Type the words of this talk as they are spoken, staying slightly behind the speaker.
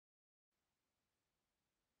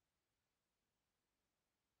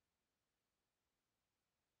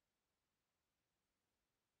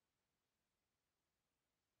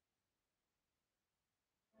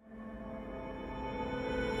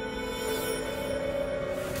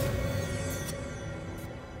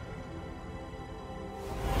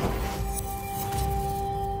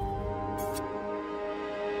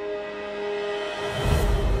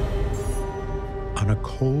On a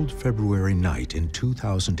cold February night in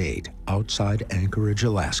 2008, outside Anchorage,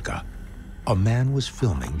 Alaska, a man was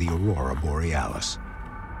filming the aurora borealis.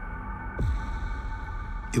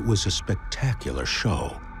 It was a spectacular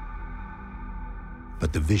show,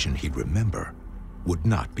 but the vision he'd remember would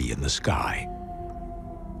not be in the sky.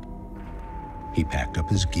 He packed up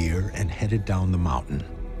his gear and headed down the mountain.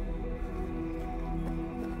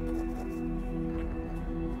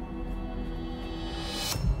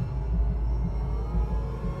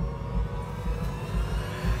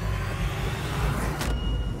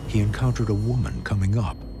 He encountered a woman coming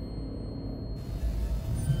up.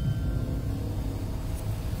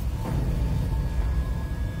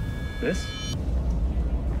 Miss?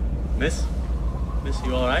 Miss? Miss,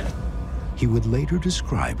 you all right? He would later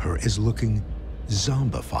describe her as looking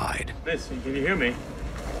zombified. Miss, can you hear me?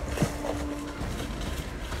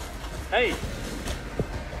 Hey!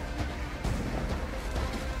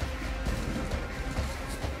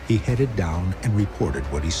 He headed down and reported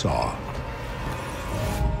what he saw.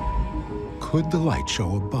 Could the light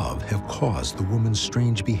show above have caused the woman's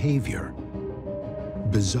strange behavior?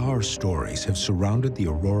 Bizarre stories have surrounded the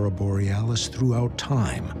aurora borealis throughout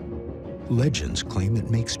time. Legends claim it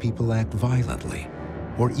makes people act violently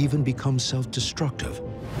or even become self-destructive.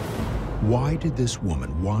 Why did this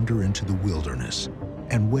woman wander into the wilderness?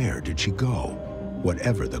 And where did she go?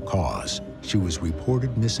 Whatever the cause, she was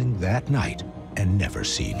reported missing that night and never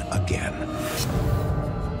seen again.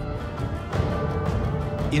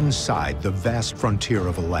 Inside the vast frontier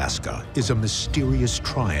of Alaska is a mysterious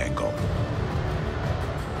triangle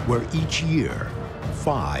where each year,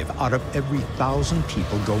 5 out of every 1,000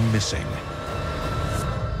 people go missing.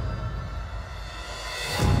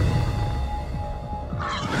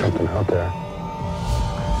 Something out there.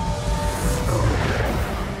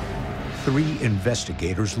 3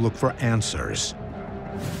 investigators look for answers.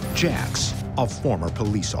 Jax, a former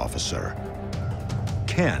police officer.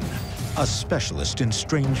 Ken, a specialist in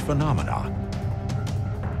strange phenomena.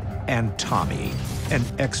 And Tommy, an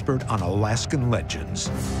expert on Alaskan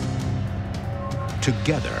legends.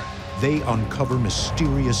 Together, they uncover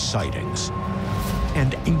mysterious sightings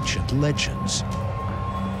and ancient legends,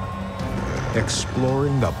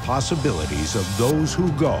 exploring the possibilities of those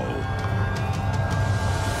who go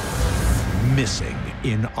missing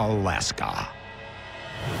in Alaska.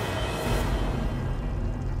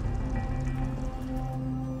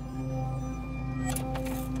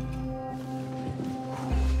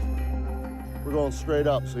 We're going straight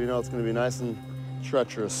up, so you know it's going to be nice and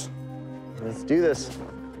treacherous. Let's do this.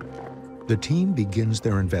 The team begins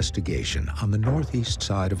their investigation on the northeast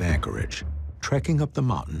side of Anchorage, trekking up the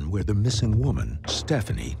mountain where the missing woman,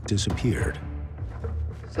 Stephanie, disappeared.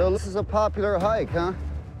 So this is a popular hike, huh?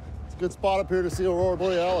 It's a good spot up here to see aurora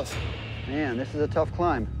borealis. Man, this is a tough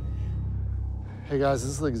climb. Hey guys,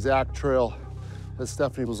 this is the exact trail that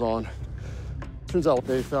Stephanie was on. Turns out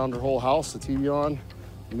they found her whole house, the TV on,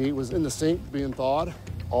 meat was in the sink being thawed.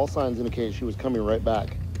 All signs indicate she was coming right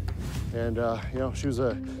back. And, you know, she was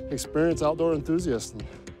an experienced outdoor enthusiast and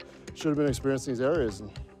should have been experiencing these areas.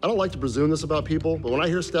 I don't like to presume this about people, but when I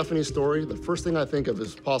hear Stephanie's story, the first thing I think of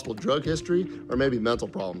is possible drug history or maybe mental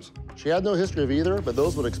problems. She had no history of either, but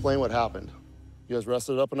those would explain what happened. You guys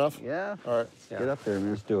rested up enough? Yeah. All right. Yeah. Get up there,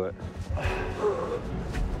 man. Let's do it.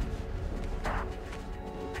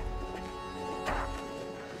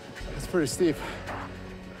 It's pretty steep.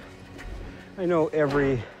 I know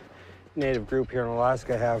every native group here in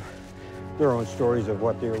Alaska have their own stories of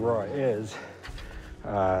what the aurora is.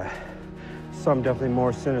 Some definitely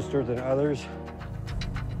more sinister than others.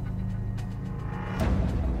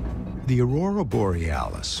 The aurora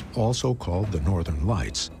borealis, also called the Northern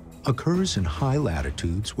Lights, occurs in high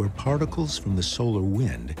latitudes where particles from the solar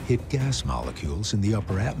wind hit gas molecules in the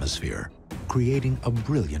upper atmosphere, creating a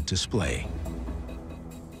brilliant display.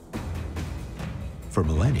 For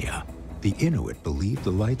millennia, the Inuit believed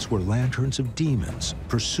the lights were lanterns of demons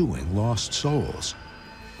pursuing lost souls.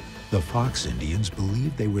 The Fox Indians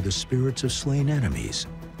believed they were the spirits of slain enemies,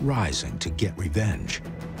 rising to get revenge.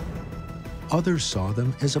 Others saw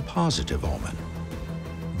them as a positive omen.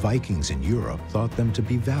 Vikings in Europe thought them to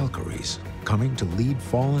be Valkyries, coming to lead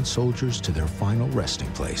fallen soldiers to their final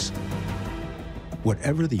resting place.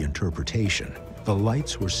 Whatever the interpretation, the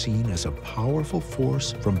lights were seen as a powerful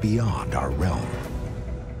force from beyond our realm.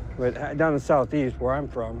 But down in the southeast, where I'm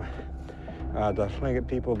from, the Tlingit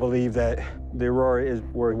people believe that the aurora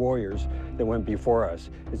were warriors that went before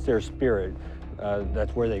us. It's their spirit.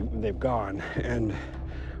 That's where they've gone. And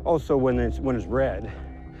also when it's red,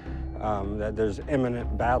 that there's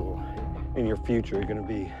imminent battle in your future. You're going to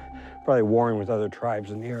be probably warring with other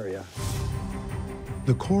tribes in the area.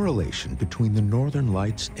 The correlation between the northern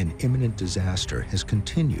lights and imminent disaster has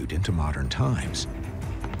continued into modern times.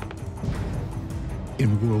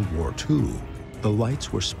 In World War II, the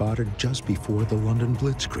lights were spotted just before the London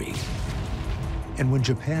Blitzkrieg. And when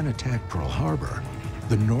Japan attacked Pearl Harbor,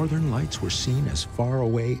 the northern lights were seen as far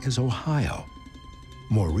away as Ohio.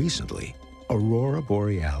 More recently, Aurora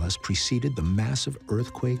Borealis preceded the massive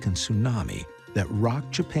earthquake and tsunami that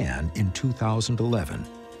rocked Japan in 2011.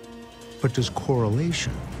 But does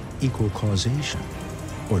correlation equal causation,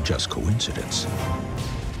 or just coincidence?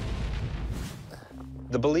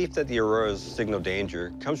 The belief that the auroras signal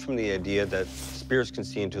danger comes from the idea that spirits can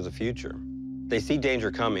see into the future. They see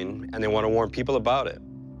danger coming, and they want to warn people about it.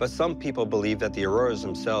 But some people believe that the auroras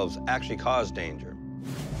themselves actually cause danger,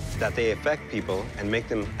 that they affect people and make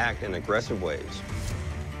them act in aggressive ways.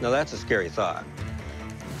 Now, that's a scary thought.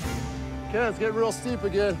 Okay, it's getting real steep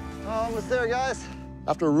again. Almost there, guys.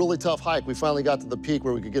 After a really tough hike, we finally got to the peak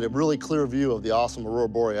where we could get a really clear view of the awesome Aurora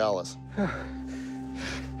Borealis.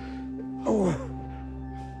 Oh.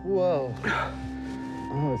 Whoa.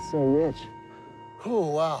 Oh, it's so rich. Oh,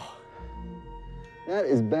 wow. That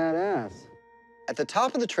is badass. At the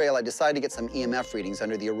top of the trail, I decided to get some EMF readings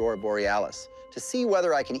under the Aurora Borealis to see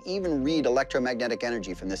whether I can even read electromagnetic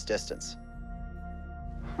energy from this distance.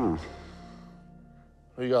 Huh.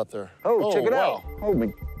 What do you got there? Oh, check it out. Wow. Oh,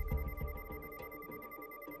 my.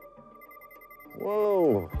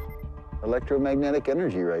 Whoa. Electromagnetic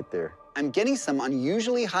energy right there. I'm getting some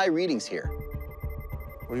unusually high readings here.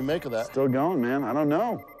 What do you make of that? Still going, man. I don't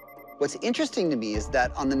know. What's interesting to me is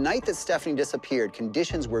that on the night that Stephanie disappeared,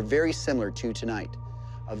 conditions were very similar to tonight.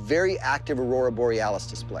 A very active Aurora Borealis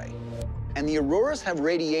display. And the auroras have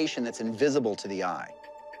radiation that's invisible to the eye.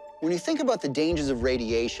 When you think about the dangers of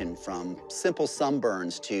radiation, from simple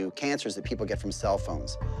sunburns to cancers that people get from cell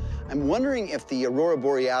phones, I'm wondering if the Aurora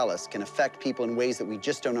Borealis can affect people in ways that we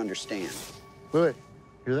just don't understand. Wait,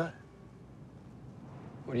 hear that?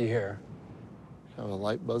 What do you hear? Kind of a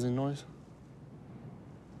light buzzing noise.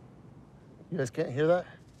 You guys can't hear that?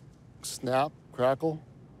 Snap, crackle.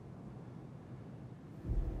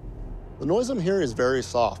 The noise I'm hearing is very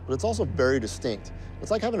soft, but it's also very distinct.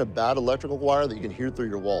 It's like having a bad electrical wire that you can hear through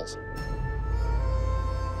your walls.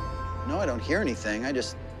 No, I don't hear anything. I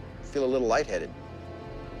just feel a little lightheaded.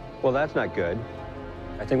 Well, that's not good.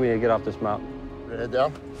 I think we need to get off this mountain. Ready to head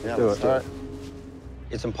down? Yeah, Do let's it. do it.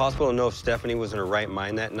 It's impossible to know if Stephanie was in her right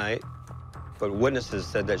mind that night, but witnesses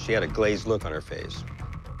said that she had a glazed look on her face.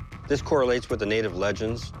 This correlates with the native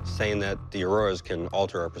legends saying that the auroras can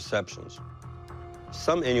alter our perceptions.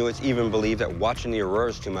 Some Inuits even believe that watching the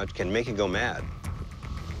auroras too much can make you go mad.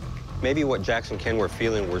 Maybe what Jax and Ken were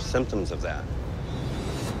feeling were symptoms of that.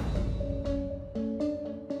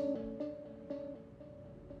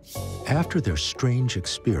 After their strange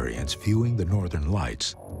experience viewing the northern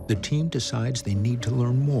lights, the team decides they need to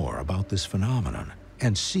learn more about this phenomenon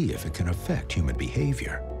and see if it can affect human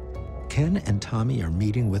behavior. Ken and Tommy are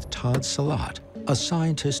meeting with Todd Salat, a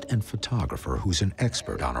scientist and photographer who's an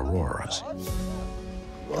expert on auroras.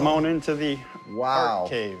 Come on into the Wow. art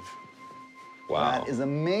cave. Wow. That is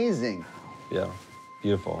amazing. Yeah,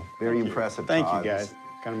 beautiful. Very impressive, Thank Todd. you, guys.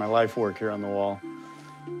 Kind of my life work here on the wall.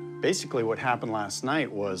 Basically, what happened last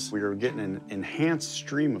night was we were getting an enhanced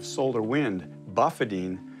stream of solar wind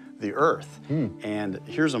buffeting the Earth. And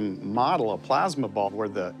here's a model, a plasma ball, where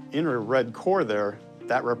the inner red core there,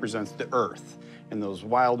 that represents the Earth. And those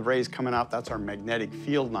wild rays coming out, that's our magnetic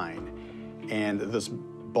field line. And this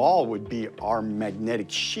ball would be our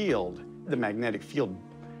magnetic shield. The magnetic field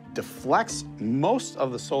deflects most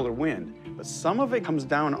of the solar wind, but some of it comes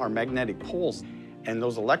down our magnetic poles. And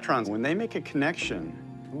those electrons, when they make a connection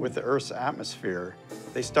with the Earth's atmosphere,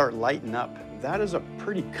 they start lighting up. That is a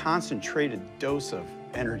pretty concentrated dose of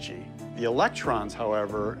energy. The electrons,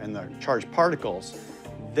 however, and the charged particles,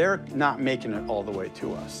 they're not making it all the way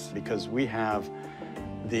to us because we have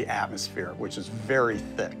the atmosphere, which is very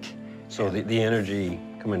thick. So the energy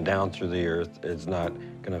coming down through the Earth is not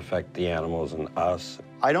going to affect the animals and us?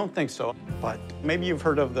 I don't think so, but maybe you've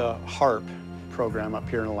heard of the HAARP program up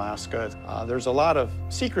here in Alaska. There's a lot of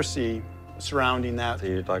secrecy surrounding that. So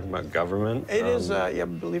you're talking about government? It is, yeah, I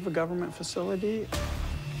believe, a government facility.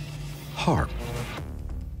 HAARP.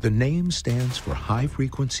 The name stands for High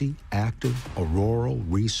Frequency Active Auroral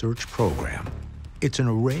Research Program. It's an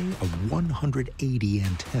array of 180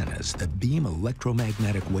 antennas that beam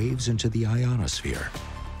electromagnetic waves into the ionosphere.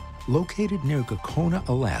 Located near Gakona,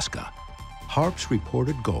 Alaska, HAARP's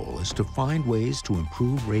reported goal is to find ways to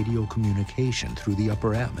improve radio communication through the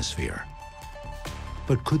upper atmosphere.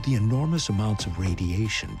 But could the enormous amounts of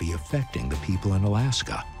radiation be affecting the people in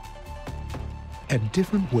Alaska? At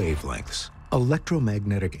different wavelengths,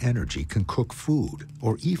 Electromagnetic energy can cook food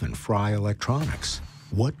or even fry electronics.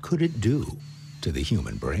 What could it do to the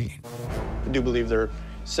human brain? I do believe they're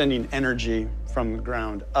sending energy from the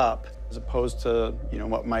ground up, as opposed to,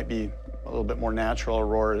 what might be a little bit more natural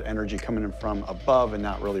aurora energy coming in from above and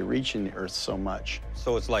not really reaching the Earth so much.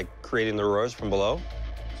 So it's like creating the auroras from below?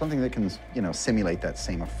 Something that can, simulate that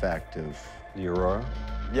same effect of The aurora?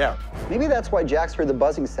 Yeah. Maybe that's why Jax heard the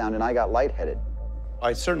buzzing sound and I got lightheaded.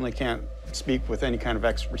 I certainly can't speak with any kind of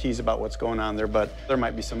expertise about what's going on there, but there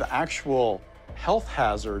might be some actual health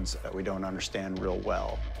hazards that we don't understand real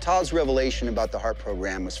well. Todd's revelation about the HAARP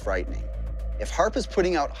program was frightening. If HAARP is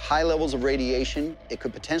putting out high levels of radiation, it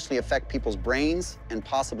could potentially affect people's brains and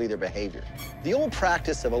possibly their behavior. The old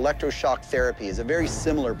practice of electroshock therapy is a very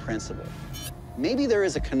similar principle. Maybe there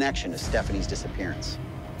is a connection to Stephanie's disappearance.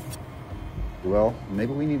 Well,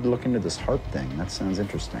 maybe we need to look into this HAARP thing. That sounds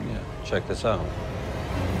interesting. Yeah, check this out.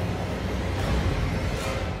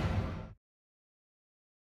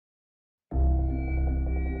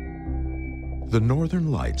 The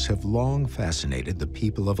Northern Lights have long fascinated the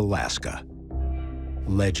people of Alaska.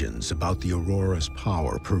 Legends about the aurora's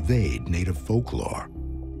power pervade native folklore.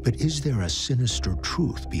 But is there a sinister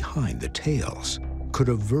truth behind the tales? Could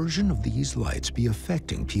a version of these lights be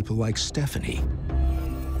affecting people like Stephanie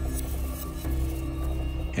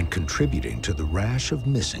and contributing to the rash of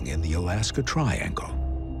missing in the Alaska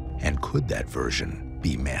Triangle? And could that version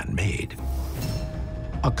be man-made?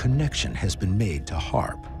 A connection has been made to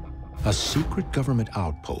HAARP, a secret government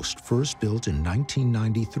outpost first built in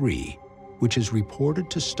 1993, which is reported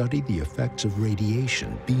to study the effects of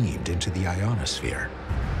radiation beamed into the ionosphere.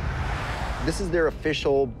 This is their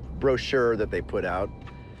official brochure that they put out.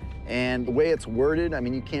 And the way it's worded,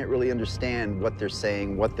 you can't really understand what they're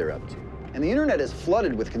saying, what they're up to. And the internet is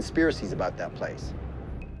flooded with conspiracies about that place.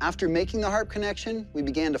 After making the HAARP connection, we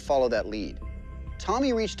began to follow that lead.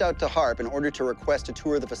 Tommy reached out to HAARP in order to request a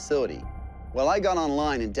tour of the facility, while I got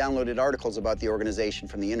online and downloaded articles about the organization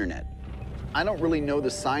from the internet. I don't really know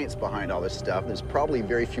the science behind all this stuff. There's probably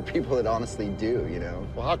very few people that honestly do,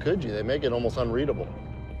 Well, how could you? They make it almost unreadable.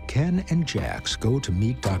 Ken and Jax go to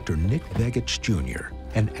meet Dr. Nick Begich Jr.,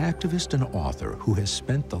 an activist and author who has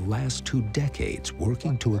spent the last 2 decades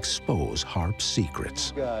working to expose HAARP's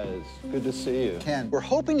secrets. Guys, good to see you. Ken, we're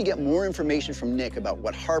hoping to get more information from Nick about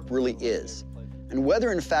what HAARP really is, and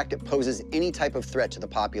whether in fact it poses any type of threat to the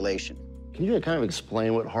population. Can you kind of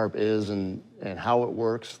explain what HAARP is and how it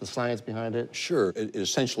works, the science behind it? Sure. It is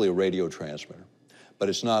essentially a radio transmitter, but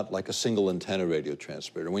it's not like a single antenna radio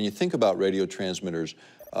transmitter. When you think about radio transmitters,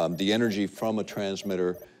 the energy from a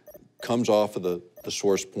transmitter comes off of the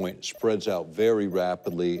source point, spreads out very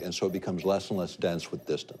rapidly, and so it becomes less and less dense with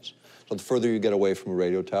distance. So the further you get away from a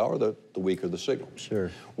radio tower, the weaker the signal. Sure.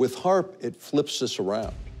 With HAARP, it flips this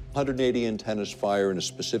around. 180 antennas fire in a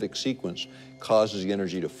specific sequence causes the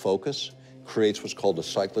energy to focus, creates what's called a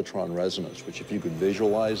cyclotron resonance, which if you could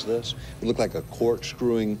visualize this, it would look like a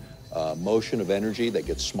corkscrewing motion of energy that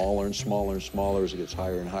gets smaller and smaller and smaller as it gets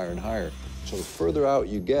higher and higher and higher. So the further out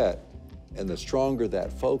you get, and the stronger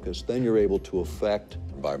that focus, then you're able to affect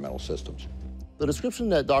environmental systems. The description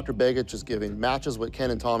that Dr. Begich is giving matches what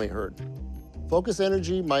Ken and Tommy heard. Focus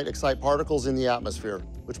energy might excite particles in the atmosphere,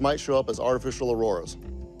 which might show up as artificial auroras.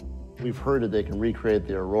 We've heard that they can recreate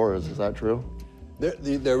the auroras. Is that true?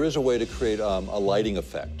 There is a way to create a lighting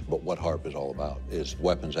effect, but what HAARP is all about is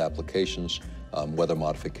weapons applications, weather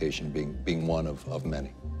modification being one of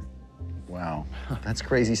many. Wow, that's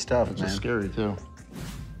crazy stuff, man. It's scary, too.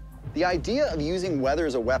 The idea of using weather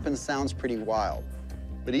as a weapon sounds pretty wild.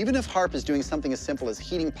 But even if HAARP is doing something as simple as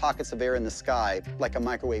heating pockets of air in the sky, like a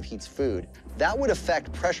microwave heats food, that would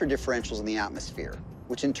affect pressure differentials in the atmosphere,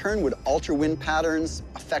 which in turn would alter wind patterns,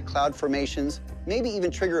 affect cloud formations, maybe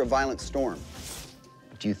even trigger a violent storm.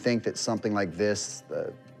 Do you think that something like this,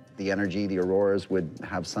 the energy, the auroras, would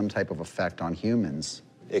have some type of effect on humans?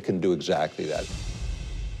 It can do exactly that.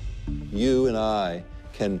 You and I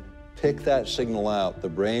can pick that signal out. The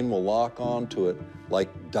brain will lock onto it like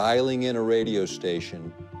dialing in a radio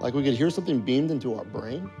station. Like we could hear something beamed into our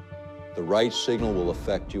brain? The right signal will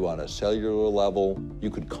affect you on a cellular level.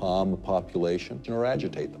 You could calm a population or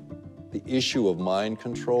agitate them. The issue of mind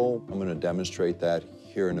control, I'm going to demonstrate that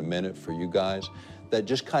here in a minute for you guys. That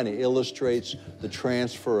just kind of illustrates the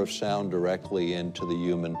transfer of sound directly into the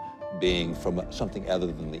human being from something other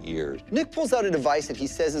than the ears. Nick pulls out a device that he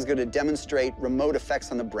says is going to demonstrate remote effects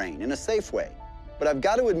on the brain in a safe way. But I've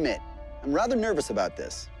got to admit, I'm rather nervous about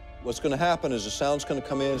this. What's going to happen is the sound's going to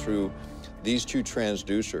come in through these 2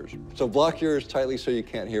 transducers. So block your ears tightly so you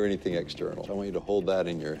can't hear anything external. I want you to hold that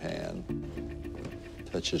in your hand.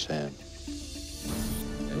 Touch his hand.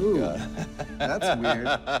 Ooh, that's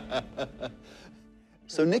weird.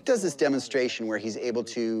 So Nick does this demonstration where he's able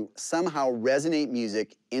to somehow resonate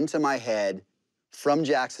music into my head from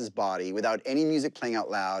Jax's body without any music playing out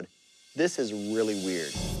loud. This is really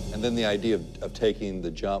weird. And then the idea of taking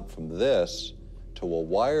the jump from this to a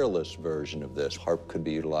wireless version of this, HAARP could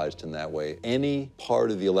be utilized in that way. Any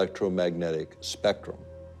part of the electromagnetic spectrum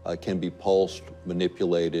can be pulsed,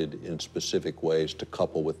 manipulated in specific ways to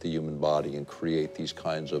couple with the human body and create these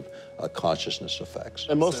kinds of consciousness effects.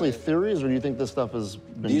 And mostly theories, or do you think this stuff has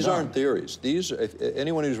been These done? aren't theories. These,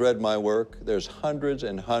 anyone who's read my work, there's hundreds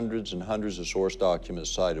and hundreds and hundreds of source documents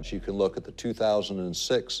cited. You can look at the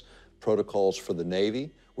 2006 protocols for the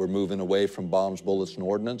Navy. We're moving away from bombs, bullets, and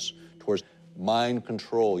ordnance towards mind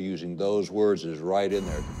control. Using those words is right in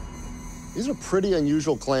there. These are pretty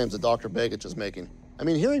unusual claims that Dr. Begich is making. I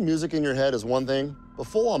mean, hearing music in your head is one thing, but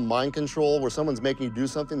full-on mind control where someone's making you do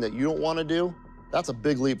something that you don't want to do, that's a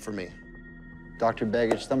big leap for me. Dr.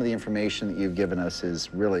 Begich, some of the information that you've given us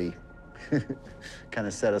is really kind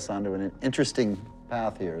of set us onto an interesting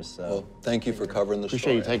path here, so. Well, thank you for covering the story.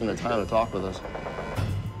 Appreciate you taking the time to talk with us.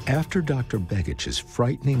 After Dr. Begich's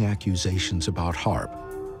frightening accusations about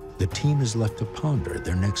HAARP, the team is left to ponder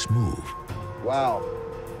their next move. Wow.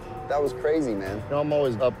 That was crazy, man. You know, I'm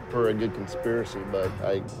always up for a good conspiracy, but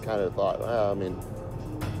I kind of thought, well, I mean,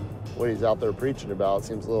 what he's out there preaching about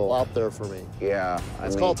seems a little out there for me. Yeah.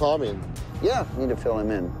 Let's call Tommy in. Yeah, need to fill him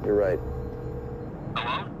in. You're right.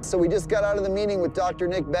 Hello? So we just got out of the meeting with Dr.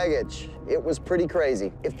 Nick Begich. It was pretty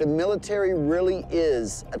crazy. If the military really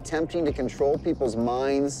is attempting to control people's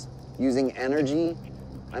minds using energy,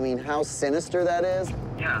 I mean, how sinister that is.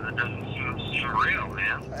 Yeah, that doesn't seem real,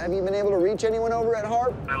 man. Have you been able to reach anyone over at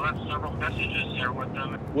HAARP? I left several messages there with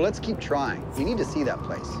them. Well, let's keep trying. We need to see that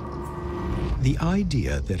place. The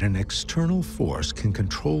idea that an external force can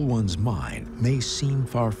control one's mind may seem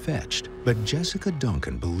far-fetched, but Jessica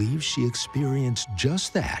Duncan believes she experienced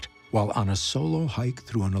just that while on a solo hike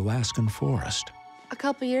through an Alaskan forest. A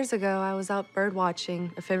couple years ago, I was out bird watching,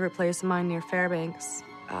 a favorite place of mine near Fairbanks.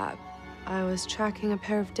 I was tracking a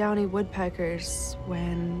pair of downy woodpeckers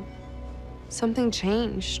when something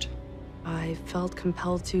changed. I felt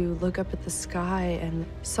compelled to look up at the sky, and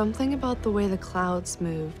something about the way the clouds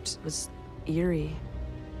moved was eerie.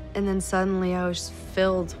 And then suddenly I was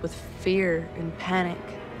filled with fear and panic.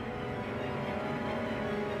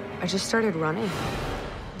 I just started running.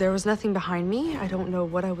 There was nothing behind me. I don't know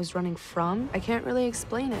what I was running from. I can't really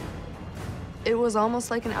explain it. It was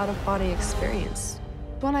almost like an out-of-body experience.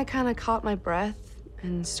 When I kind of caught my breath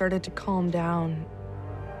and started to calm down,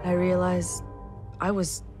 I realized I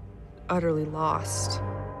was utterly lost.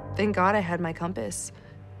 Thank God I had my compass.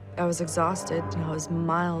 I was exhausted and I was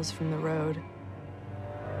miles from the road.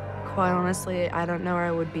 Quite honestly, I don't know where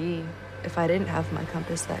I would be if I didn't have my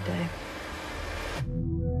compass that day.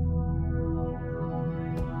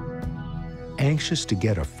 Anxious to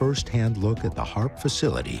get a first-hand look at the HAARP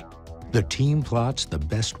facility, the team plots the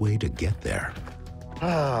best way to get there. Where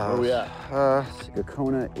are we at?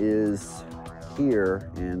 Gakona is here,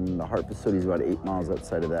 and the HAARP facility is about 8 miles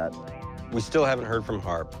outside of that. We still haven't heard from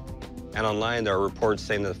HAARP, and online there are reports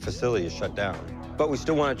saying the facility is shut down. But we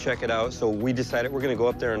still want to check it out, so we decided we're going to go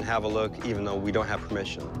up there and have a look, even though we don't have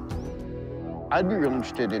permission. I'd be real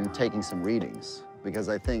interested in taking some readings, because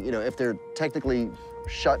I think, you know, if they're technically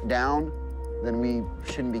shut down, then we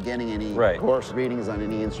shouldn't be getting any readings on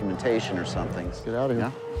any instrumentation or something. Let's get out of here.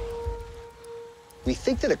 Yeah? We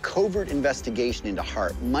think that a covert investigation into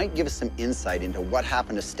HAARP might give us some insight into what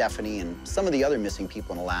happened to Stephanie and some of the other missing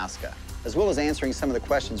people in Alaska, as well as answering some of the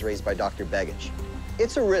questions raised by Dr. Begich.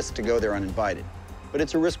 It's a risk to go there uninvited, but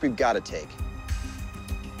it's a risk we've got to take.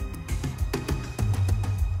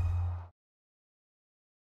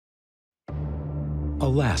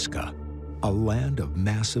 Alaska, a land of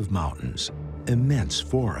massive mountains, immense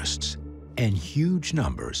forests, and huge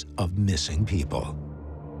numbers of missing people.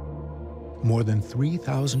 More than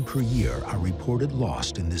 3,000 per year are reported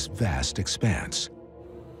lost in this vast expanse.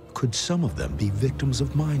 Could some of them be victims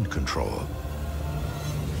of mind control?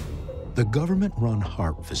 The government-run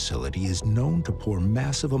HAARP facility is known to pour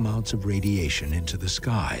massive amounts of radiation into the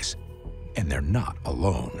skies, and they're not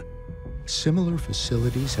alone. Similar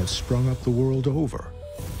facilities have sprung up the world over.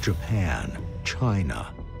 Japan,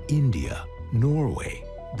 China, India, Norway,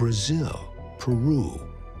 Brazil, Peru.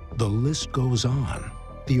 The list goes on.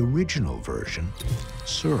 The original version,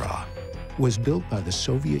 Sura, was built by the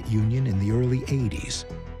Soviet Union in the early 80s.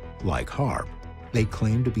 Like HAARP, they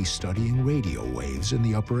claim to be studying radio waves in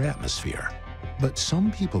the upper atmosphere. But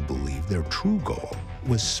some people believe their true goal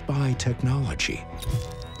was spy technology.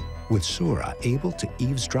 with Sura able to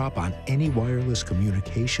eavesdrop on any wireless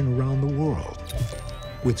communication around the world.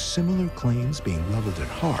 With similar claims being leveled at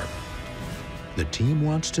HAARP, the team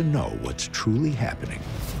wants to know what's truly happening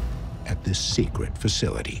at this secret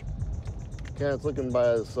facility. Yeah, it's looking by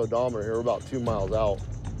the odometer here. We're about 2 miles out.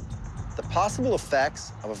 The possible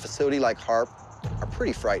effects of a facility like HAARP are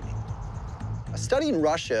pretty frightening. A study in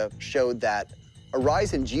Russia showed that a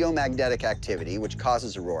rise in geomagnetic activity, which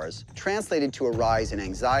causes auroras, translated to a rise in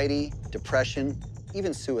anxiety, depression,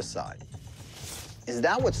 even suicide. Is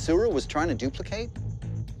that what Sura was trying to duplicate?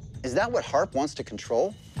 Is that what HAARP wants to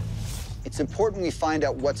control? It's important we find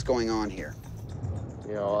out what's going on here.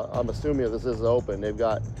 You know, I'm assuming if this is open, they've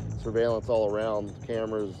got surveillance all around,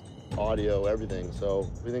 cameras, audio, everything.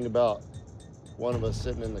 So we think about one of us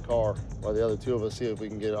sitting in the car while the other two of us see if we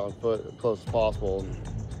can get on foot as close as possible.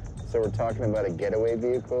 So we're talking about a getaway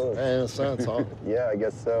vehicle? In a sense, huh? Yeah, I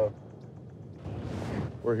guess so.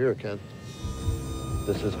 We're here, Ken.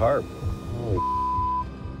 This is HAARP.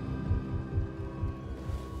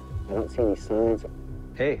 I don't see any signs.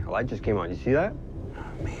 Hey, a light just came on. You see that?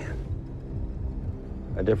 Oh, man.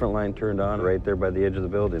 A different line turned on right there by the edge of the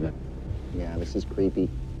building. Yeah, this is creepy.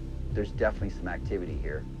 There's definitely some activity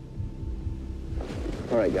here.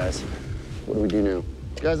 All right, guys. What do we do now?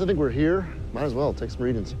 Guys, I think we're here. Might as well take some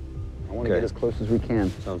readings. I want to get as close as we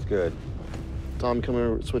can. Sounds good. Tom, come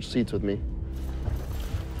here, switch seats with me.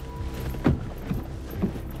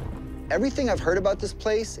 Everything I've heard about this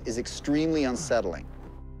place is extremely unsettling.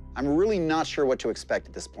 I'm really not sure what to expect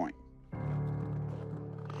at this point.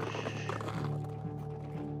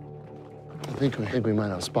 I think we might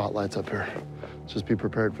have spotlights up here. Just be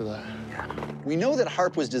prepared for that. We know that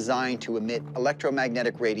HAARP was designed to emit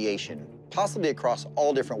electromagnetic radiation, possibly across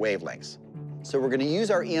all different wavelengths. So we're going to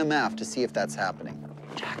use our EMF to see if that's happening.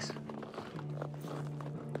 Jax.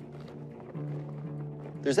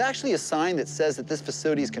 There's actually a sign that says that this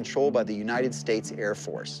facility is controlled by the United States Air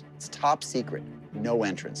Force. It's top secret, no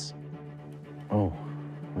entrance. Oh,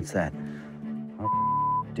 what's that?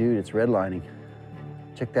 Oh, dude, it's redlining.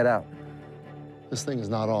 Check that out. This thing is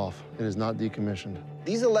not off. It is not decommissioned.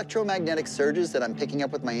 These electromagnetic surges that I'm picking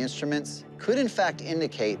up with my instruments could in fact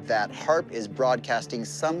indicate that HAARP is broadcasting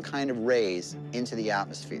some kind of rays into the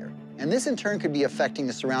atmosphere. And this in turn could be affecting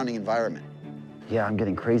the surrounding environment. Yeah, I'm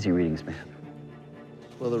getting crazy readings, man.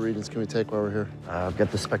 What other readings can we take while we're here? I've got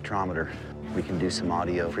the spectrometer. We can do some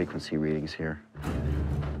audio frequency readings here.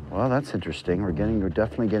 Well, that's interesting. We're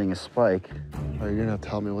definitely getting a spike. All right, you're gonna have to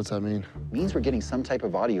tell me, what's that mean? It means we're getting some type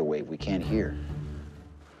of audio wave we can't hear.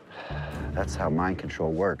 That's how mind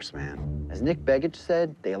control works, man. As Nick Begich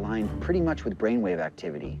said, they align pretty much with brainwave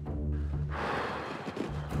activity.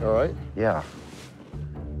 All right? Yeah.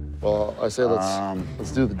 Well, I say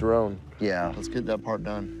let's do the drone. Yeah. Let's get that part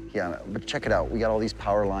done. Yeah, but check it out. We got all these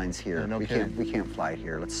power lines here. Yeah, no we kidding. can't fly it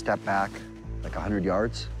here. Let's step back like 100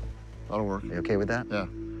 yards. That'll work. You okay with that? Yeah.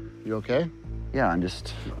 You okay? Yeah,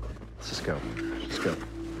 let's just go. Let's go.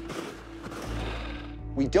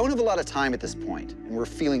 We don't have a lot of time at this point, and we're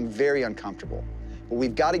feeling very uncomfortable. But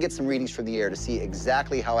we've got to get some readings from the air to see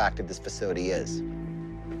exactly how active this facility is.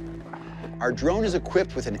 Our drone is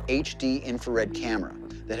equipped with an HD infrared camera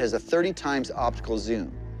that has a 30 times optical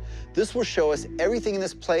zoom. This will show us everything in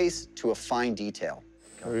this place to a fine detail.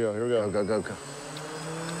 Here we go, here we go. Go, go, go, go.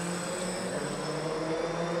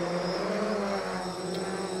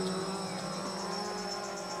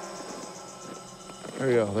 There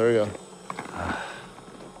we go, there we go.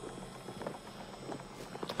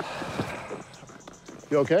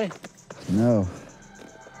 You okay? No.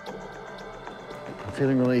 I'm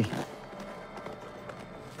feeling really...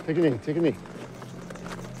 Take a knee, take a knee.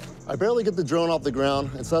 I barely get the drone off the ground,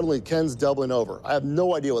 and suddenly Ken's doubling over. I have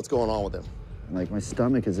no idea what's going on with him. Like, my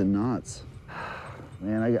stomach is in knots.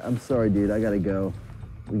 Man, I'm sorry, dude. I gotta go.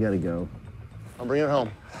 We gotta go. I'm bringing it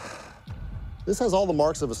home. This has all the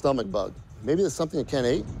marks of a stomach bug. Maybe it's something that Ken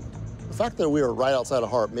ate. The fact that we are right outside of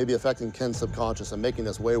HAARP may be affecting Ken's subconscious and making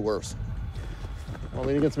this way worse. Oh,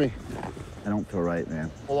 lean against me. I don't feel right, man.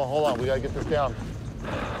 Hold on. We gotta get this down.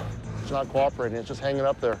 It's not cooperating. It's just hanging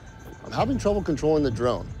up there. I'm having trouble controlling the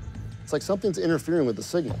drone. It's like something's interfering with the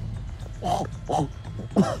signal.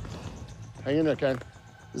 Hang in there, Ken.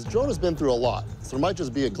 This drone has been through a lot, so there might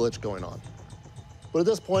just be a glitch going on. But at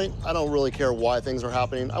this point, I don't really care why things are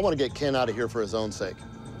happening. I want to get Ken out of here for his own sake.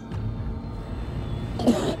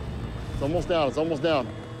 It's almost down, it's almost down.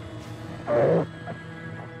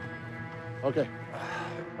 Okay.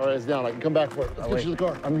 All right, it's down. I can come back for it. Let's get you to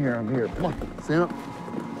the car. I'm here. Come on, stand up.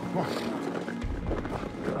 Come on.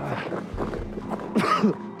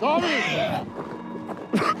 Tommy!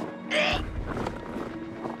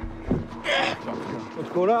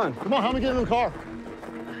 What's going on? Come on, help me get in the car.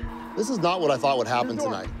 This is not what I thought would happen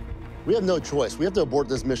tonight. We have no choice. We have to abort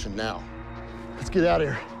this mission now. Let's get out of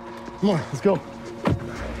here. Come on, let's go.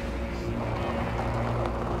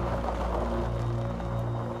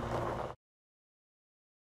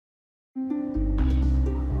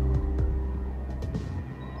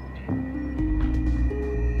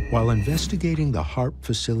 While investigating the HAARP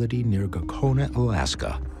facility near Gakona,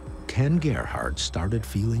 Alaska, Ken Gerhardt started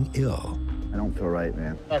feeling ill. I don't feel right,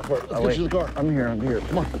 man. Let's get you the car. I'm here.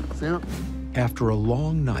 Come on, stand up. After a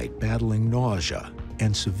long night battling nausea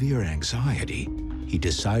and severe anxiety, he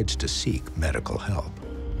decides to seek medical help.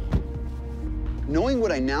 Knowing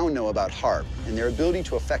what I now know about HAARP and their ability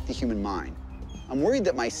to affect the human mind, I'm worried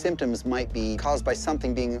that my symptoms might be caused by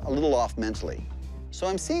something being a little off mentally. So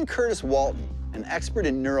I'm seeing Curtis Walton, an expert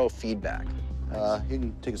in neurofeedback. You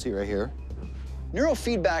can take a seat right here.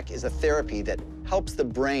 Neurofeedback is a therapy that helps the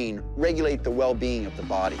brain regulate the well-being of the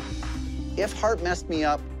body. If HAARP messed me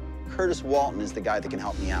up, Curtis Walton is the guy that can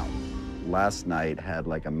help me out. Last night had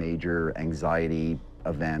like a major anxiety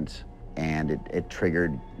event, and it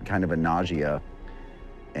triggered kind of a nausea,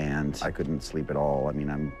 and I couldn't sleep at all. I mean,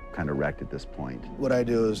 I'm kind of wrecked at this point. What I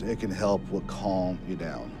do is it can help calm you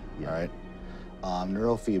down, all right?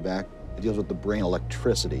 Neurofeedback, it deals with the brain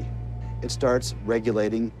electricity. It starts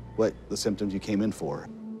regulating what the symptoms you came in for.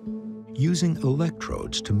 Using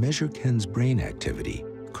electrodes to measure Ken's brain activity,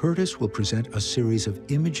 Curtis will present a series of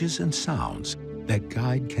images and sounds that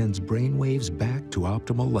guide Ken's brain waves back to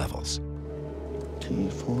optimal levels.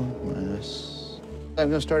 T4 minus... I'm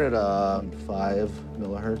gonna start at 5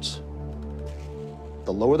 millihertz.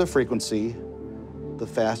 The lower the frequency, the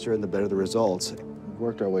faster and the better the results. We've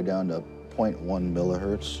worked our way down to 0.1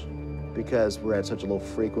 millihertz. Because we're at such a low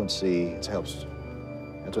frequency, it helps.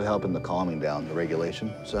 That's what helps in the calming down, the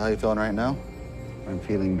regulation. So how you feeling right now? I'm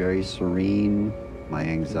feeling very serene. My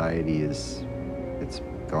anxiety it's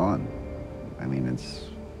gone. I mean, it's...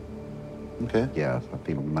 Okay. Yeah, I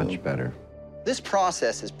feel much better. This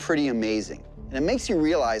process is pretty amazing, and it makes you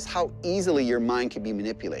realize how easily your mind can be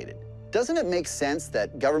manipulated. Doesn't it make sense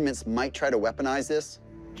that governments might try to weaponize this?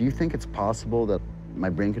 Do you think it's possible that my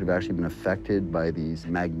brain could have actually been affected by these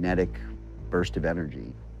magnetic bursts of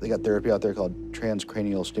energy? They got therapy out there called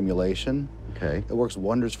transcranial stimulation. Okay. It works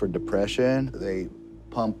wonders for depression. They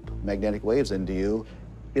pump magnetic waves into you.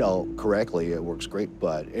 You know, correctly, it works great,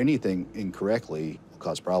 but anything incorrectly will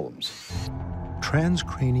cause problems.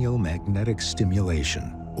 Transcranial magnetic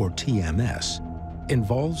stimulation, or TMS,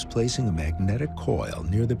 involves placing a magnetic coil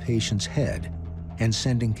near the patient's head and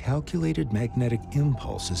sending calculated magnetic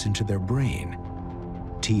impulses into their brain.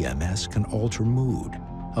 TMS can alter mood,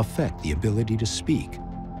 affect the ability to speak,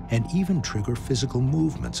 and even trigger physical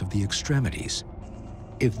movements of the extremities.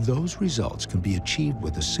 If those results can be achieved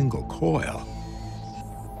with a single coil,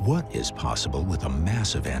 what is possible with a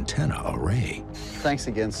massive antenna array? Thanks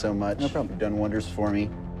again so much. No problem. You've done wonders for me.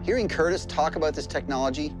 Hearing Curtis talk about this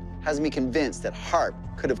technology has me convinced that HAARP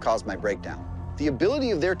could have caused my breakdown. The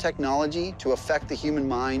ability of their technology to affect the human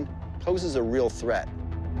mind poses a real threat.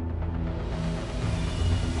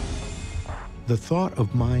 The thought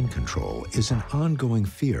of mind control is an ongoing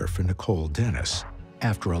fear for Nicole Dennis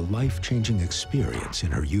after a life-changing experience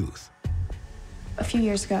in her youth. A few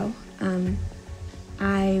years ago,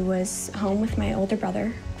 I was home with my older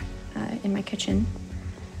brother in my kitchen.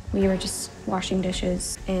 We were just washing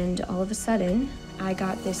dishes, and all of a sudden, I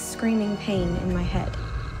got this screaming pain in my head.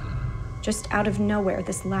 Just out of nowhere,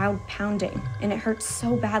 this loud pounding, and it hurt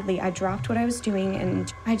so badly, I dropped what I was doing,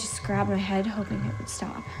 and I just grabbed my head, hoping it would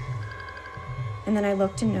stop. And then I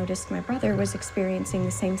looked and noticed my brother was experiencing the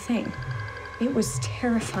same thing. It was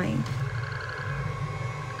terrifying.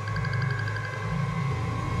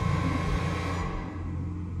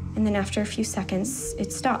 And then after a few seconds,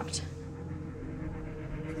 it stopped.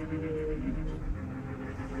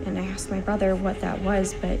 And I asked my brother what that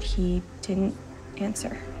was, but he didn't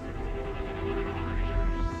answer.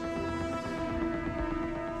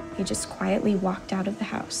 He just quietly walked out of the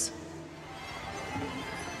house.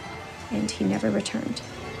 And he never returned.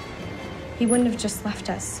 He wouldn't have just left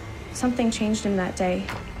us. Something changed him that day.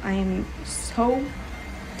 I am so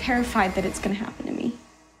terrified that it's gonna happen to me.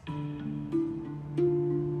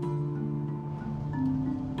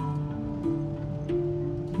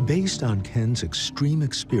 Based on Ken's extreme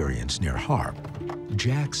experience near HAARP,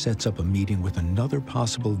 Jack sets up a meeting with another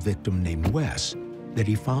possible victim named Wes that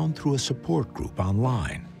he found through a support group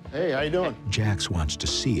online. Hey, how you doing? Jax wants to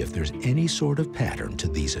see if there's any sort of pattern to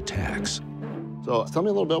these attacks. So tell me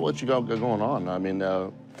a little bit what you got going on. I mean,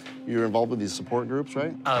 You're involved with these support groups,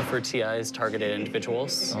 right? For TIs, targeted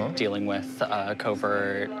individuals, dealing with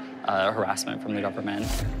covert harassment from the government.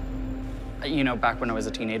 You know, back when I was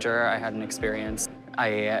a teenager, I had an experience.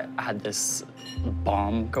 I had this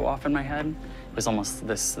bomb go off in my head. It was almost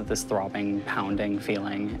this throbbing, pounding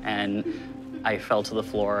feeling, and I fell to the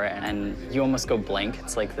floor, and you almost go blank.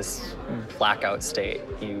 It's like this blackout state.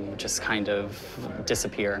 You just kind of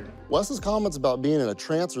disappear. Wes's comments about being in a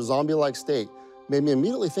trance or zombie-like state made me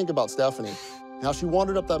immediately think about Stephanie, how she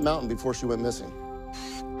wandered up that mountain before she went missing.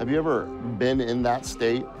 Have you ever been in that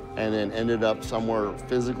state and then ended up somewhere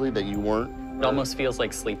physically that you weren't? It almost feels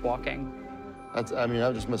like sleepwalking. I mean,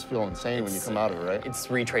 that just must feel insane when you come out of it, right? It's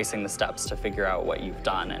retracing the steps to figure out what you've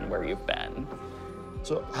done and where you've been.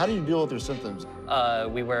 So how do you deal with your symptoms?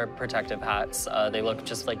 We wear protective hats. They look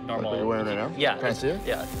just like normal. Like what you're wearing right now? Yeah. Can I see it?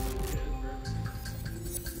 Yeah.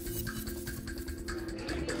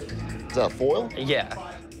 Is that foil? Yeah.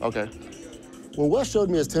 Okay. When Wes showed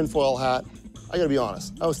me his tinfoil hat, I gotta be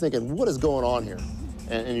honest, I was thinking, what is going on here?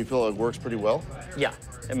 And you feel it works pretty well? Yeah.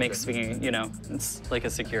 It makes me, you know, it's like a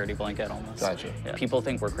security blanket almost. Gotcha. Yeah. People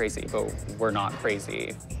think we're crazy, but we're not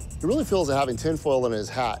crazy. He really feels that having tinfoil in his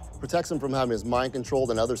hat protects him from having his mind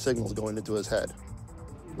controlled and other signals going into his head.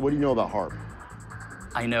 What do you know about HAARP?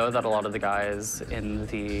 I know that a lot of the guys in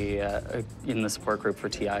the support group for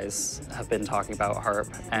TIs have been talking about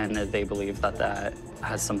HAARP, and they believe that that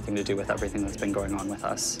has something to do with everything that's been going on with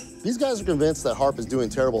us. These guys are convinced that HAARP is doing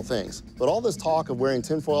terrible things, but all this talk of wearing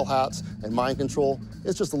tinfoil hats and mind control,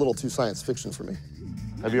 it's just a little too science fiction for me.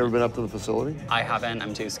 Have you ever been up to the facility? I haven't.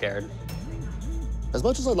 I'm too scared. As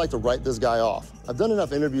much as I'd like to write this guy off, I've done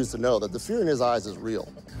enough interviews to know that the fear in his eyes is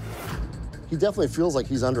real. He definitely feels like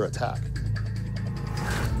he's under attack.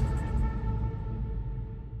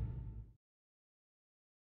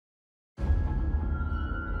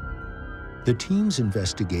 The team's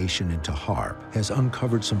investigation into HAARP has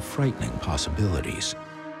uncovered some frightening possibilities.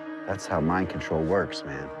 That's how mind control works,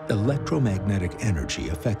 man. Electromagnetic energy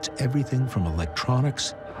affects everything from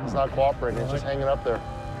electronics He's not cooperating, he's just hanging up there.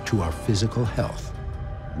 to our physical health.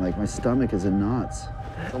 Like, my stomach is in knots.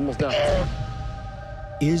 It's almost down.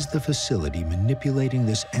 Is the facility manipulating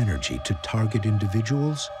this energy to target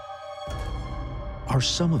individuals? Are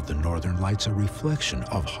some of the Northern Lights a reflection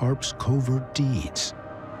of HAARP's covert deeds?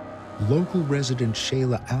 Local resident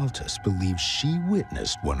Shayla Altus believes she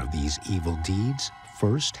witnessed one of these evil deeds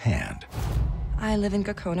firsthand. I live in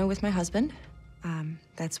Gakona with my husband.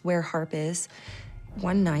 That's where HAARP is.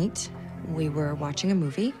 One night, we were watching a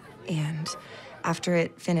movie, and after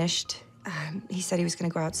it finished, he said he was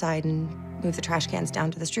gonna go outside and move the trash cans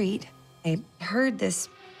down to the street. I heard this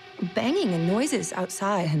banging and noises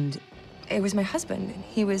outside, and it was my husband.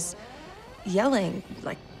 He was yelling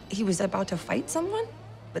like he was about to fight someone,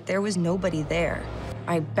 but there was nobody there.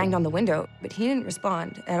 I banged on the window, but he didn't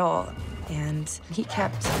respond at all. And he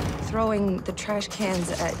kept throwing the trash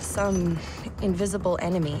cans at some invisible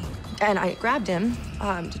enemy. And I grabbed him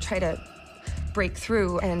to try to break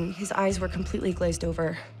through, and his eyes were completely glazed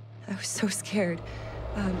over. I was so scared.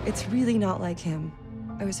 It's really not like him.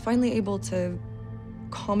 I was finally able to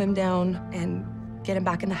calm him down and get him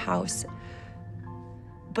back in the house.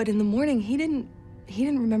 But in the morning, he didn't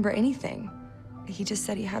remember anything. He just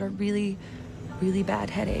said he had a really, really bad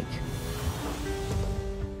headache.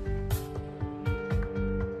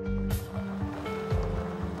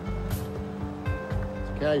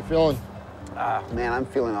 Okay, how you feeling? Man, I'm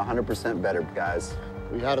feeling 100% better, guys.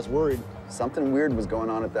 You had us worried. Something weird was going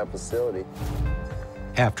on at that facility.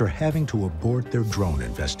 After having to abort their drone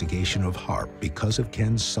investigation of HAARP because of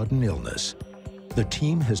Ken's sudden illness, the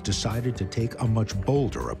team has decided to take a much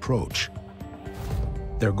bolder approach.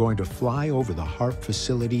 They're going to fly over the HAARP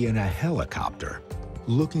facility in a helicopter,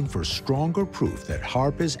 looking for stronger proof that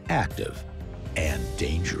HAARP is active and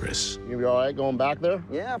dangerous. You be all right going back there?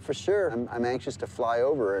 Yeah, for sure. I'm anxious to fly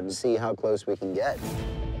over and see how close we can get.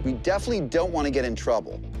 We definitely don't want to get in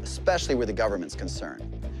trouble, especially where the government's concerned.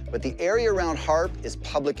 But the area around HAARP is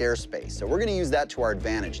public airspace, so we're going to use that to our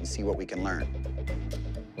advantage and see what we can learn.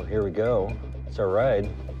 Well, here we go. It's our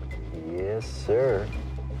ride. Yes, sir.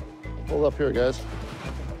 Hold up here, guys.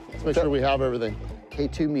 Let's make sure we have everything.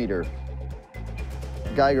 K2 meter,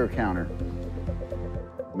 Geiger counter,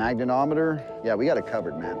 magnetometer. Yeah, we got it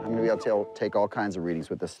covered, man. I'm gonna be able to take all kinds of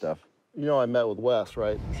readings with this stuff. You know I met with Wes,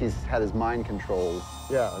 right? He's had his mind controlled.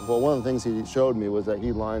 Yeah, well, one of the things he showed me was that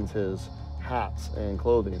he lines his hats and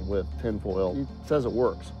clothing with tinfoil. He says it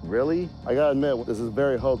works. Really? I gotta admit, this is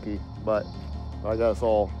very hokey, but I got us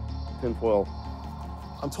all tinfoil.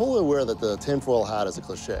 I'm totally aware that the tinfoil hat is a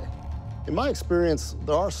cliche, In my experience,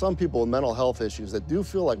 there are some people with mental health issues that do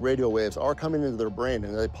feel like radio waves are coming into their brain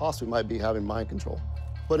and they possibly might be having mind control.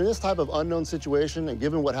 But in this type of unknown situation, and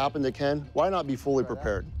given what happened to Ken, why not be fully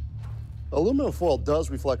prepared? Aluminum foil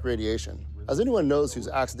does reflect radiation, as anyone knows who's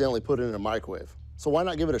accidentally put it in a microwave. So why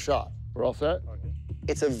not give it a shot? We're all set?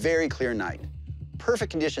 It's a very clear night.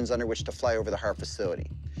 Perfect conditions under which to fly over the HAARP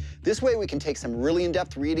facility. This way we can take some really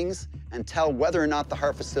in-depth readings and tell whether or not the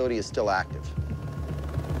HAARP facility is still active.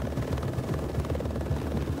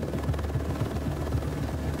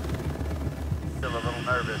 Still a little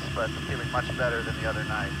nervous, but feeling much better than the other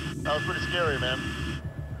night. That was pretty scary, man.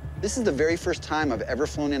 This is the very first time I've ever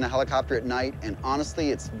flown in a helicopter at night, and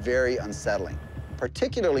honestly, it's very unsettling,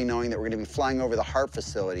 particularly knowing that we're going to be flying over the HAARP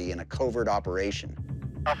facility in a covert operation.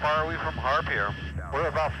 How far are we from HAARP here? We're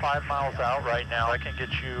about 5 miles out right now. I can get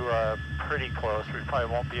you pretty close. We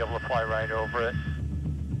probably won't be able to fly right over it.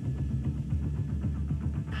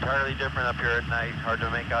 Entirely different up here at night. Hard to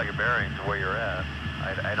make out your bearings of where you're at.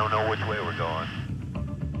 I don't know which way we're going.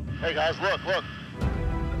 Hey guys, look.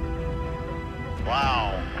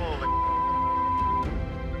 Wow. Holy.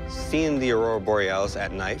 Seeing the aurora borealis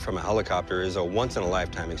at night from a helicopter is a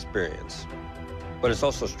once-in-a-lifetime experience. But it's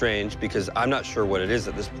also strange because I'm not sure what it is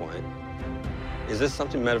at this point. Is this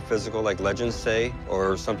something metaphysical like legends say,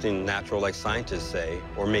 or something natural like scientists say,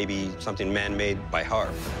 or maybe something man-made by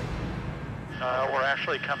HAARP? We're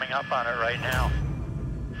actually coming up on it right now.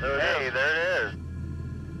 There it is.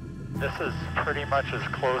 This is pretty much as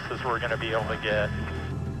close as we're going to be able to get.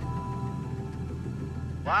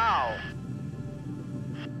 Wow.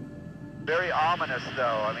 Very ominous,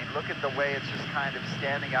 though. I mean, look at the way it's just kind of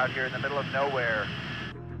standing out here in the middle of nowhere.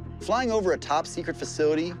 Flying over a top-secret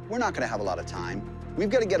facility, we're not going to have a lot of time. We've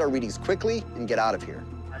got to get our readings quickly and get out of here.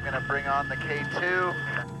 I'm going to bring on the K2.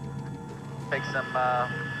 Take some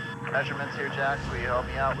measurements here, Jax. Will you help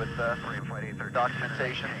me out with the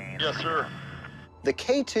documentation? Yes, sir. The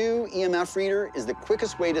K2 EMF reader is the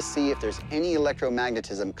quickest way to see if there's any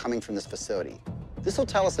electromagnetism coming from this facility. This will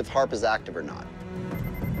tell us if HAARP is active or not.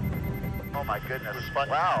 Oh my goodness.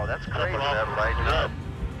 Wow, that's crazy.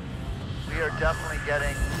 We are definitely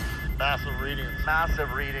getting massive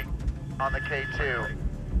reading on the K2.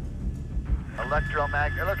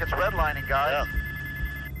 Electromagnetic. Look, it's redlining, guys.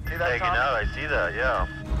 Yeah. See that, Taking Tom? out, I see that, yeah.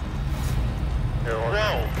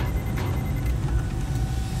 Whoa.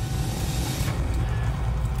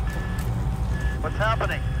 What's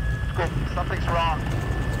happening? Something's wrong.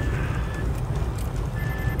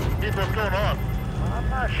 Keith, what's going on? I'm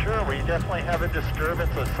not sure. We definitely have a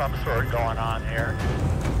disturbance of some sort going on here.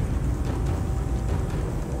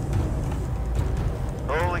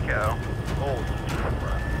 Holy cow. Holy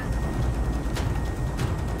crap.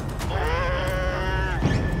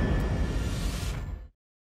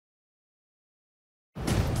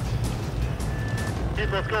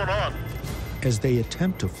 Keith, what's going on? As they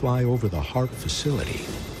attempt to fly over the HAARP facility,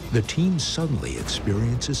 the team suddenly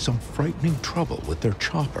experiences some frightening trouble with their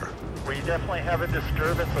chopper. We definitely have a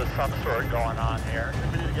disturbance of some sort going on here.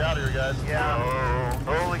 We need to get out of here, guys. Yeah.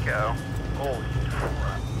 Oh, holy cow. Holy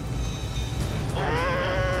crap.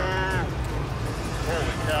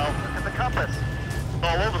 Holy cow. Look at the compass.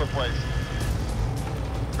 All over the place.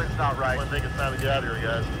 It's not right. I think it's time to get out of here,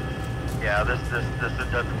 guys. Yeah, this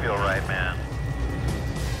doesn't feel right, man.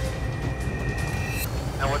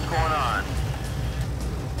 Now what's going on?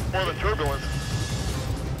 More than turbulence.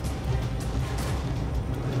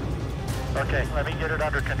 Okay, let me get it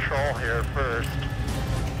under control here first.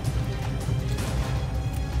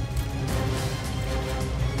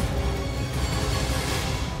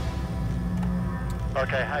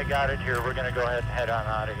 Okay, I got it here. We're gonna go ahead and head on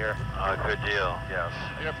out of here. Good deal, yes.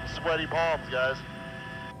 I got some sweaty palms, guys.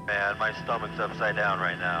 Man, my stomach's upside down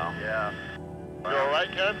right now. Yeah. You all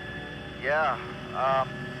right, Ken? Yeah.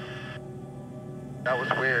 That was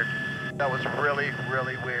weird. That was really,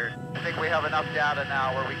 really weird. I think we have enough data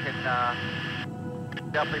now where we can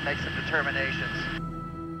definitely make some determinations.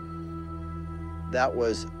 That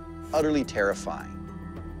was utterly terrifying.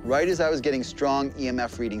 Right as I was getting strong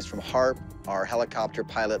EMF readings from HAARP, our helicopter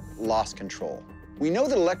pilot lost control. We know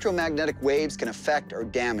that electromagnetic waves can affect or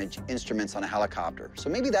damage instruments on a helicopter, so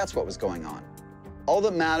maybe that's what was going on. All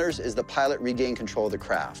that matters is the pilot regained control of the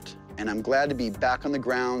craft, and I'm glad to be back on the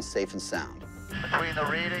ground, safe and sound. Between the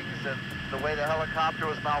readings and the way the helicopter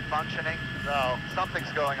was malfunctioning, no, something's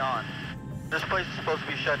going on. This place is supposed to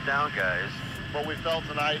be shut down, guys. What we felt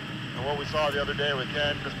tonight and what we saw the other day with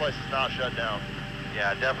Ken, this place is not shut down.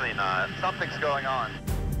 Yeah, definitely not. Something's going on.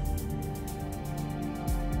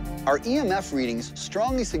 Our EMF readings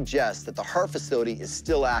strongly suggest that the HAARP facility is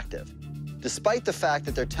still active, despite the fact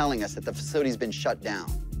that they're telling us that the facility's been shut down.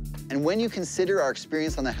 And when you consider our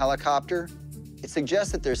experience on the helicopter, it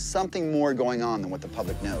suggests that there's something more going on than what the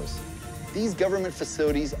public knows. These government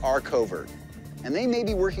facilities are covert, and they may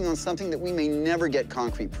be working on something that we may never get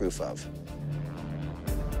concrete proof of.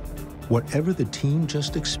 Whatever the team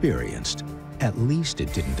just experienced, at least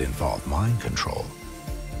it didn't involve mind control.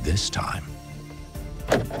 This time.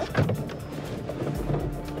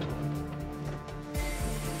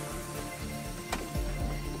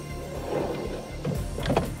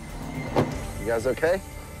 You guys okay?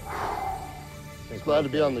 Just glad to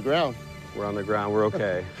be on the ground. We're on the ground, we're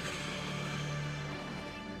okay.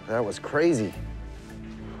 That was crazy.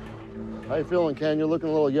 How you feeling, Ken? You're looking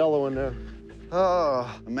a little yellow in there.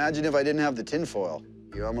 Oh, imagine if I didn't have the tinfoil.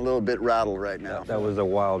 I'm a little bit rattled right now. That was a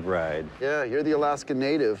wild ride. Yeah, you're the Alaska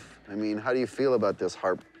native. I mean, how do you feel about this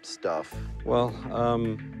HAARP stuff? Well,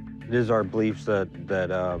 it is our beliefs that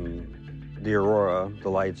the aurora, the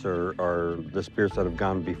lights, are the spirits that have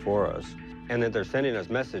gone before us. And that they're sending us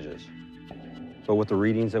messages. But with the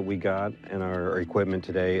readings that we got and our equipment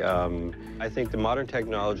today, I think the modern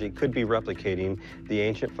technology could be replicating the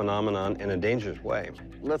ancient phenomenon in a dangerous way.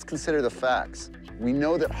 Let's consider the facts. We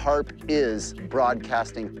know that HAARP is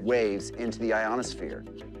broadcasting waves into the ionosphere.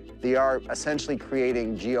 They are essentially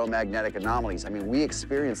creating geomagnetic anomalies. I mean, we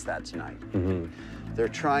experienced that tonight. Mm-hmm. They're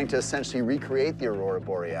trying to essentially recreate the aurora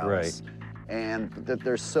borealis. Right. And that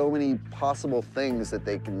there's so many possible things that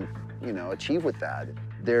they can, achieve with that.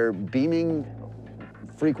 They're beaming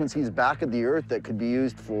frequencies back at the Earth that could be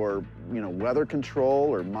used for, weather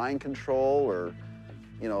control or mind control or,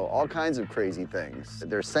 all kinds of crazy things.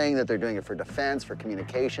 They're saying that they're doing it for defense, for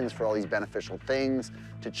communications, for all these beneficial things,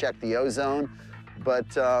 to check the ozone. But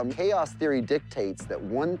chaos theory dictates that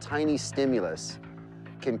one tiny stimulus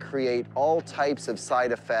can create all types of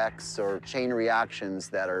side effects or chain reactions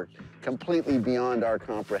that are completely beyond our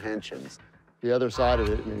comprehensions. The other side of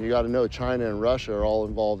it, I mean, you got to know China and Russia are all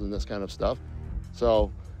involved in this kind of stuff.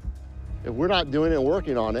 So if we're not doing it and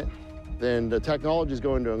working on it, then the technology is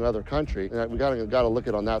going to another country, and we got to look at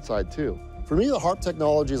it on that side too. For me, the HAARP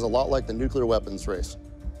technology is a lot like the nuclear weapons race.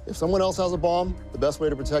 If someone else has a bomb, the best way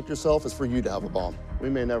to protect yourself is for you to have a bomb.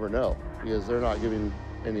 We may never know because they're not giving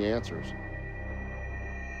any answers.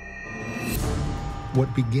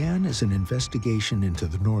 What began as an investigation into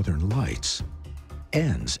the Northern Lights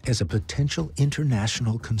ends as a potential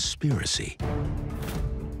international conspiracy.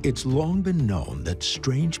 It's long been known that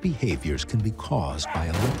strange behaviors can be caused by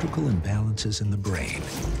electrical imbalances in the brain.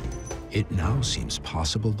 It now seems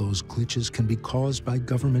possible those glitches can be caused by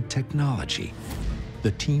government technology.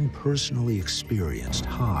 The team personally experienced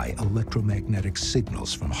high electromagnetic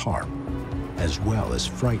signals from HAARP, as well as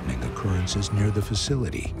frightening occurrences near the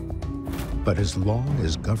facility. But as long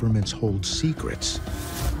as governments hold secrets,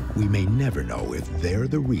 we may never know if they're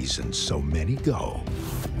the reason so many go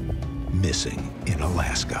missing in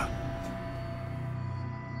Alaska.